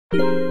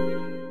Okay,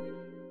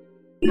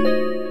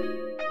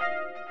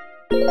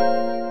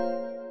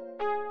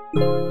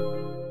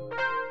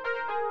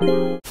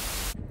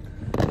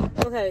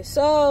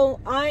 so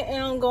I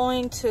am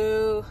going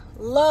to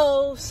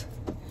Lowe's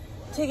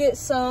to get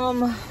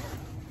some,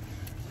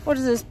 what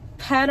is this,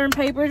 pattern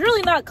paper? It's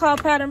really not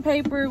called pattern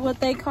paper,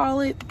 what they call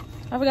it.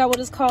 I forgot what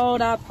it's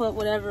called. I put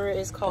whatever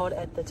it's called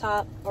at the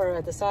top or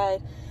at the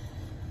side.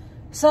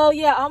 So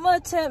yeah, I'm gonna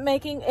attempt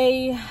making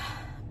a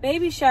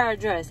baby shower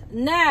dress.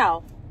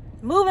 Now,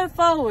 moving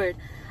forward,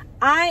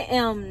 I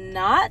am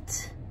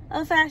not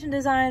a fashion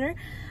designer.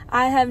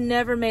 I have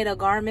never made a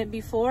garment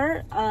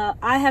before.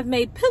 I have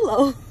made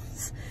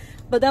pillows,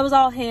 but that was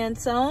all hand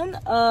sewn.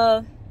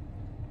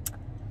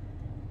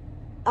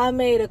 I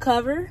made a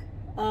cover,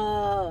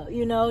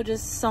 you know,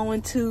 just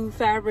sewing two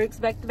fabrics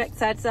back to back,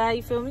 side to side,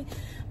 you feel me?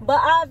 But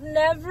I've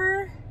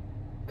never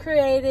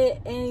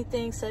created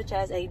anything such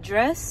as a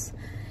dress,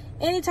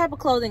 any type of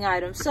clothing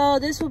item. So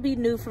this will be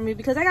new for me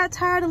because I got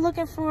tired of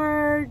looking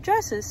for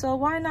dresses. So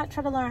why not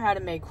try to learn how to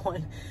make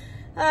one?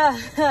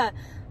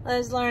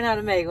 Let's learn how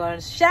to make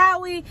one,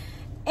 shall we?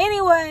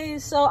 Anyway,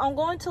 so I'm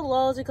going to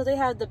Lowe's because they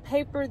have the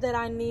paper that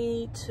I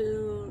need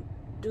to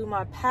do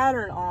my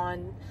pattern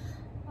on,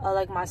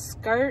 like my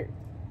skirt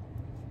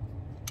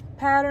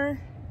pattern.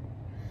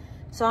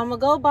 So I'm gonna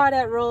go buy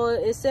that roll.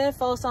 It said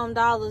 $4 something,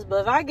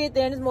 but if I get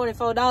there and it's more than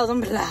 $4, I'm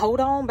gonna be like, hold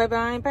on, baby,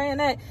 I ain't paying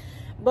that.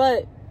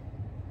 But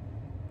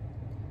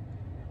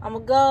I'm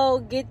gonna go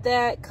get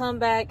that, come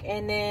back,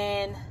 and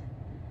then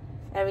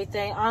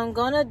everything. I'm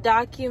gonna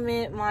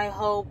document my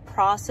whole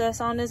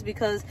process on this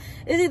because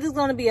it's either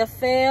gonna be a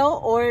fail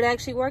or it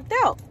actually worked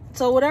out.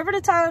 So whatever the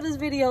title of this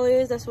video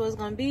is, that's what it's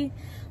gonna be.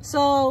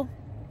 So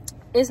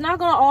it's not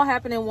gonna all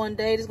happen in one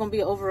day. It's gonna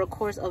be over a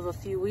course of a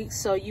few weeks.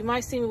 So you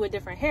might see me with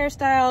different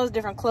hairstyles,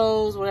 different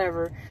clothes,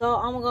 whatever. So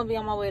I'm gonna be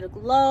on my way to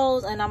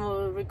Lowe's and I'm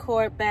gonna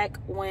record back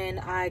when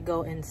I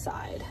go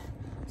inside.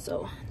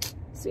 So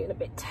see you in a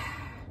bit.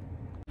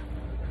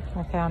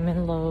 Okay, I'm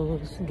in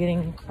Lowe's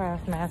getting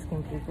craft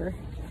masking paper.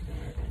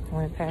 I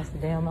went past the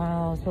damn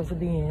aisle I was supposed to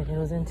be in. It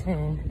was in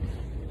 10.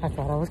 I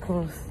thought I was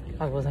close.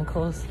 I wasn't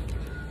close.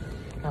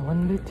 I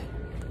wasn't it.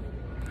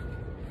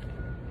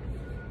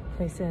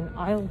 They said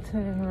aisle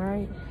 10,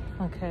 right?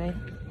 Okay.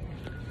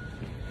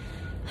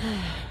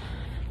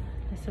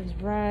 It says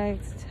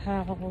rags,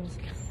 towels.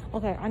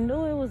 Okay, I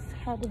knew it was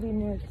had to be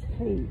near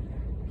tape.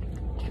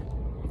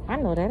 I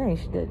know that ain't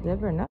shit. That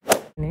better not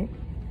in it.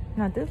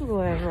 Not this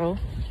little ass roll.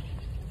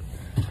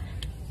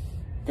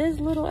 This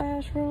little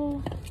ass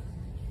roll.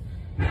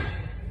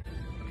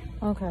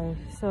 Okay,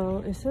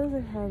 so it says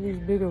they have these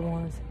bigger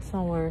ones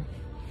somewhere,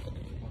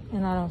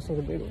 and I don't see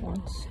the bigger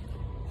ones.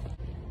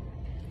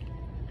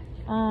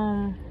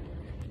 I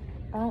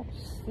don't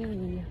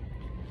see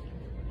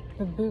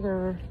the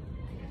bigger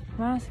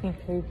masking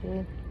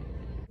paper.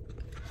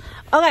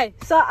 Okay,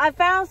 so I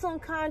found some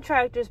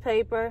contractor's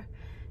paper.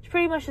 It's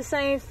pretty much the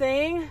same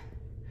thing.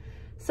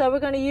 So we're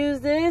gonna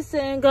use this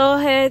and go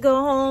ahead, go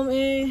home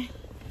and,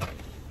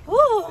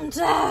 oh, I'm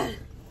tired,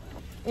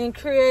 and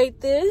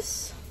create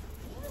this.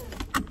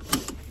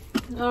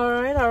 All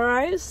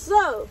right,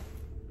 so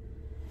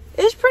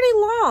it's pretty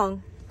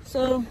long.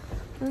 So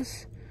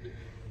that's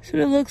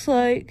what it looks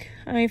like.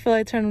 I don't feel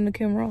like turning the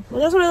camera off, but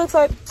that's what it looks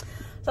like.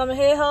 So I'm gonna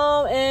head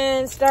home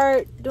and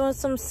start doing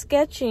some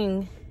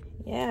sketching.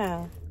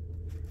 Yeah.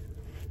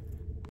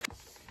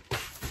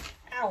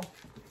 Ow.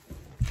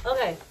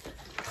 Okay,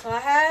 so I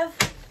have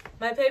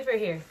my paper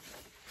here.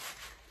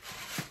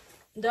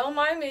 Don't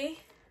mind me.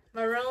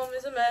 My room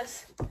is a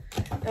mess.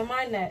 Don't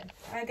mind that.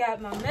 I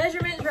got my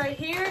measurements right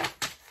here.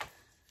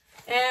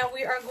 And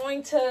we are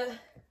going to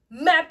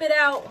map it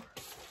out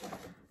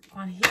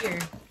on here.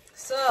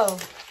 So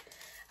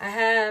I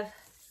have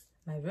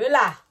my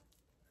ruler.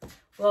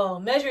 Well,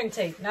 measuring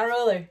tape, not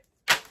ruler.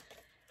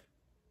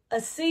 A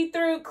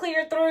see-through,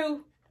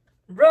 clear-through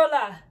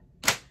ruler.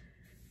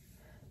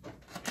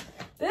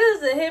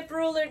 This is a hip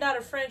ruler, not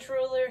a French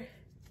ruler,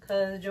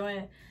 because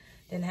Joanne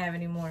didn't have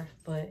any more.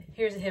 But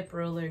here's a hip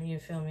ruler, you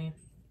feel me?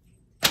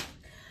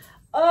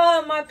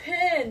 My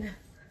pen.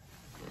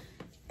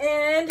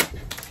 And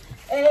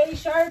a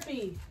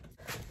Sharpie.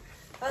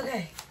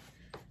 Okay,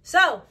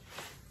 so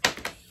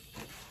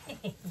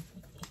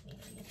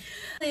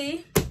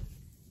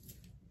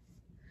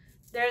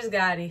there's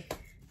Gotti.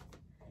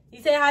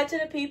 You say hi to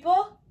the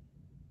people?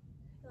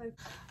 Like,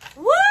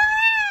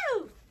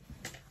 woo!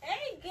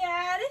 Hey,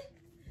 Gotti.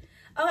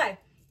 Okay,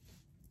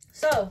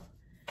 so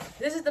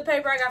this is the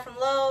paper I got from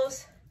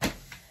Lowe's.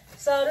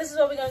 So this is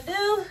what we're gonna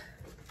do.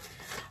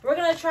 We're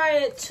gonna try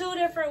it 2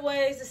 different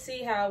ways to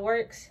see how it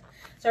works.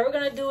 So we're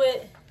gonna do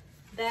it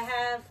that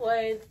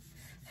halfway,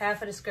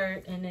 half of the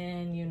skirt, and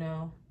then, you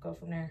know, go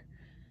from there.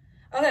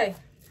 Okay,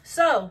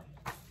 so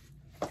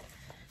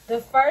the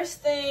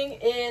first thing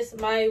is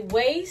my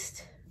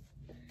waist.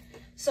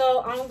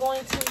 So I'm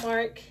going to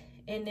mark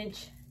 1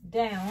 inch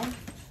down.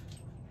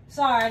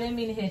 Sorry, I didn't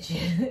mean to hit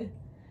you.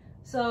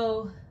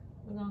 So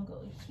we're gonna go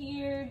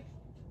here,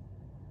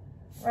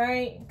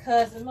 right?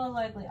 Because most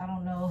likely, I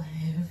don't know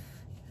if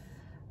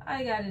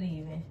I got it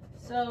even.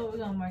 So we're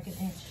gonna mark an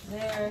inch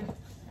there,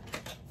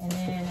 and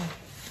then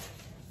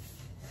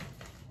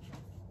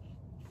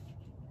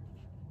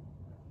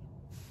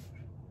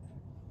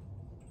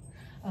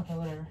okay,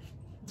 whatever.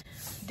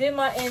 Did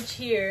my inch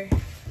here.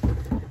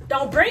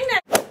 Don't bring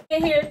that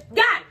in here.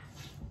 God,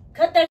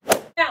 cut that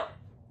out.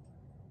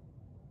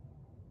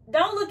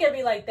 Don't look at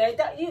me like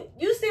that.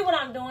 You see what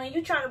I'm doing?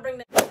 You trying to bring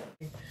that.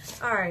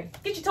 All right,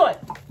 get your toy.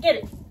 Get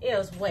it. It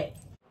was wet.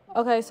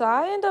 Okay, so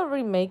I end up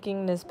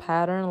remaking this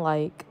pattern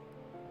like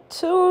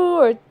 2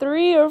 or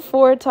 3 or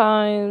 4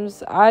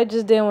 times. I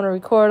just didn't want to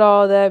record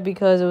all that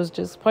because it was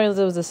just pointless.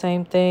 It was the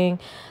same thing.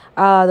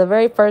 The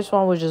very first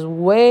one was just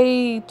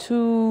way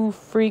too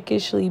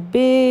freakishly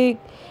big,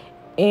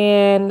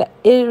 and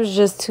it was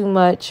just too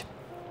much.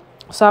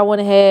 So I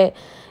went ahead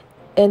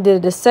and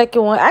did the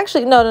second one.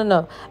 Actually,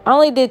 no. I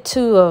only did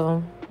 2 of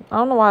them. I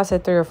don't know why I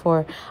said 3 or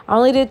 4. I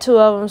only did 2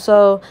 of them.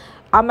 So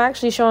I'm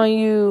actually showing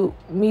you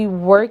me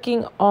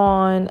working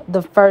on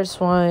the first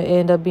one. It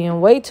ended up being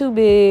way too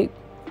big,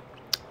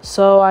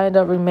 so I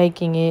ended up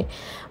remaking it.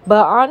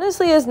 But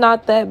honestly, it's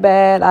not that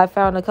bad. I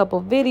found a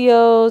couple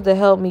videos that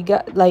help me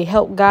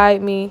help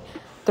guide me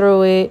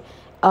through it.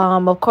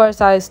 Of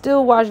course, I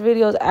still watch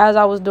videos as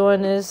I was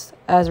doing this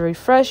as a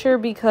refresher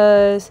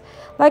because,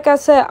 like I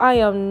said, I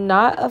am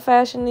not a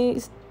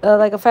fashionista,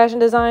 like a fashion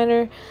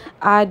designer.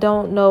 I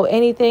don't know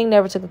anything,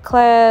 never took a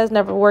class,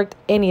 never worked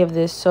any of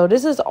this. So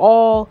this is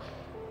all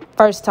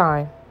first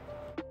time.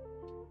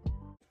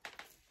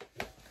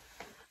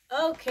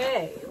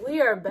 Okay,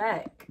 we are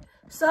back.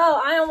 So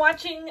I am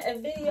watching a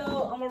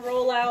video. I'm gonna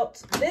roll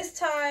out. This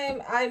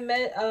time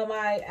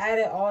I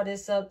added all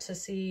this up to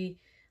see,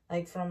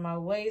 like, from my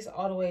waist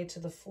all the way to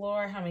the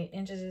floor, how many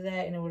inches is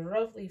that, and it was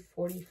roughly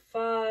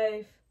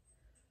 45.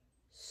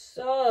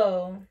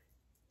 So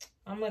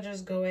I'm gonna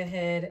just go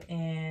ahead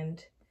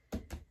and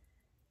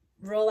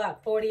roll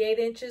out 48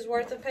 inches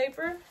worth of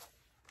paper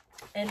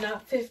and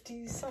not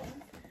 50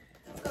 something,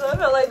 because I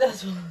feel like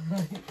that's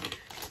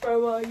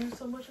probably why I use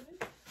so much of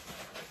it.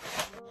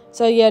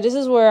 So yeah, this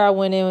is where I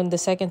went in the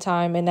second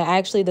time, and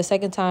actually the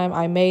second time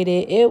I made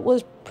it, it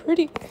was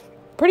pretty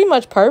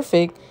much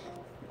perfect.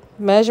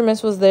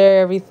 Measurements was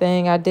there,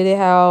 everything. I did it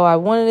how I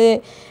wanted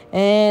it,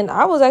 and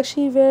I was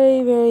actually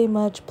very, very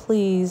much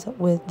pleased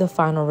with the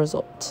final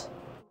result.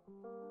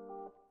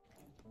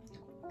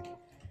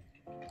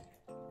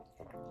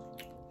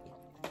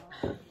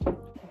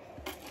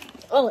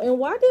 Oh, and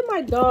why did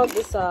my dog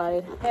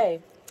decide,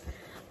 hey,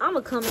 I'm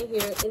gonna come in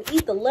here and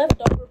eat the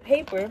leftover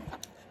paper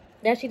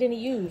that she didn't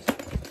use?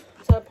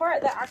 So the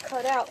part that I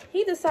cut out,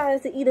 he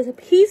decides to eat a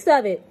piece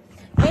of it.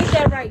 Ain't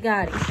that right,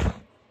 Gotti?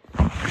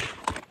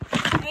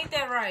 Ain't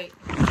that right?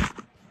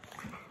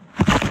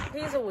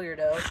 He's a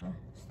weirdo.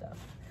 Stuff.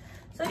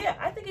 So yeah,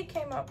 I think it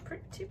came out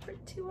pretty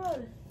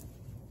well,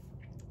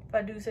 if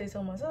I do say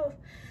so myself.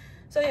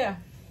 So yeah,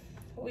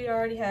 we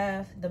already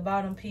have the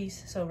bottom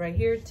piece, so right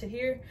here to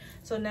here.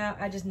 So now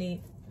I just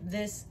need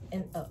this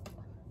and up.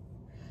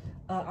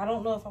 I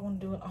don't know if I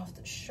want to do an off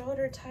the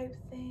shoulder type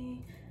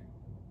thing.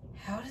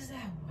 How does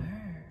that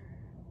work?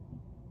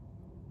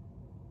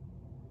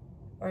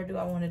 Or do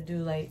I want to do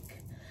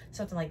like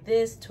something like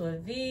this to a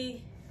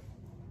V?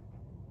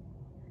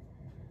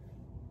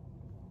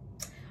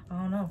 I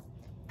don't know.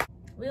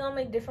 We're gonna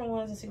make different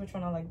ones and see which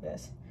one I like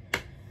best.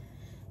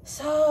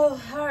 So,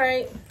 all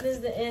right, this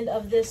is the end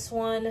of this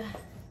one.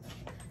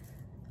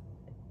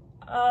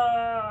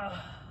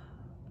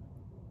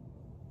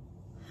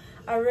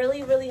 I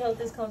really hope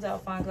this comes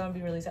out fine, because I'm gonna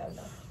be really sad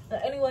enough.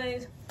 But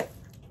anyways,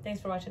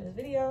 thanks for watching this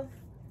video.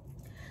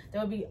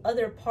 There will be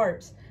other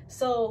parts.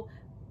 So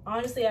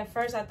honestly, at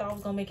first I thought I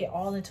was gonna make it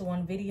all into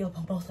one video,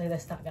 but mostly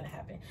that's not gonna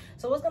happen.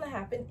 So what's gonna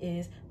happen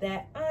is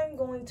that I'm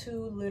going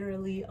to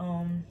literally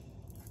I'm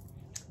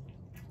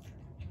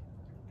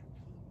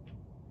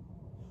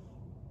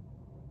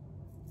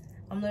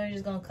literally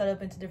just gonna cut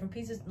up into different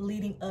pieces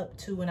leading up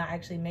to when I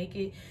actually make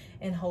it,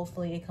 and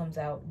hopefully it comes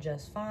out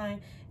just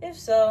fine. If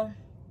so,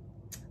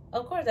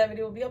 of course that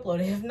video will be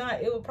uploaded. If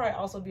not, it will probably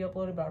also be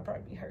uploaded, but I'll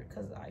probably be hurt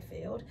because I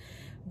failed.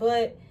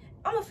 But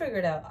I'm gonna figure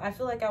it out. I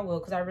feel like I will,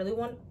 because I really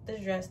want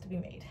this dress to be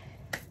made.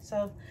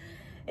 So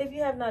if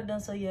you have not done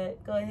so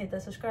yet, go ahead and hit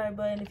that subscribe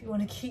button if you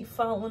want to keep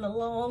following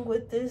along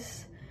with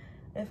this,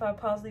 if I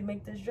possibly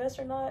make this dress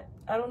or not.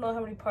 I don't know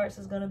how many parts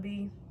it's gonna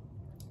be,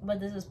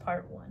 but this is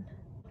part 1.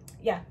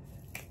 Yeah,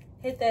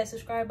 hit that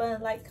subscribe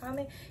button, like,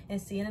 comment, and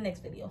see you in the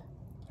next video.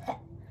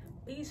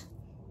 Peace.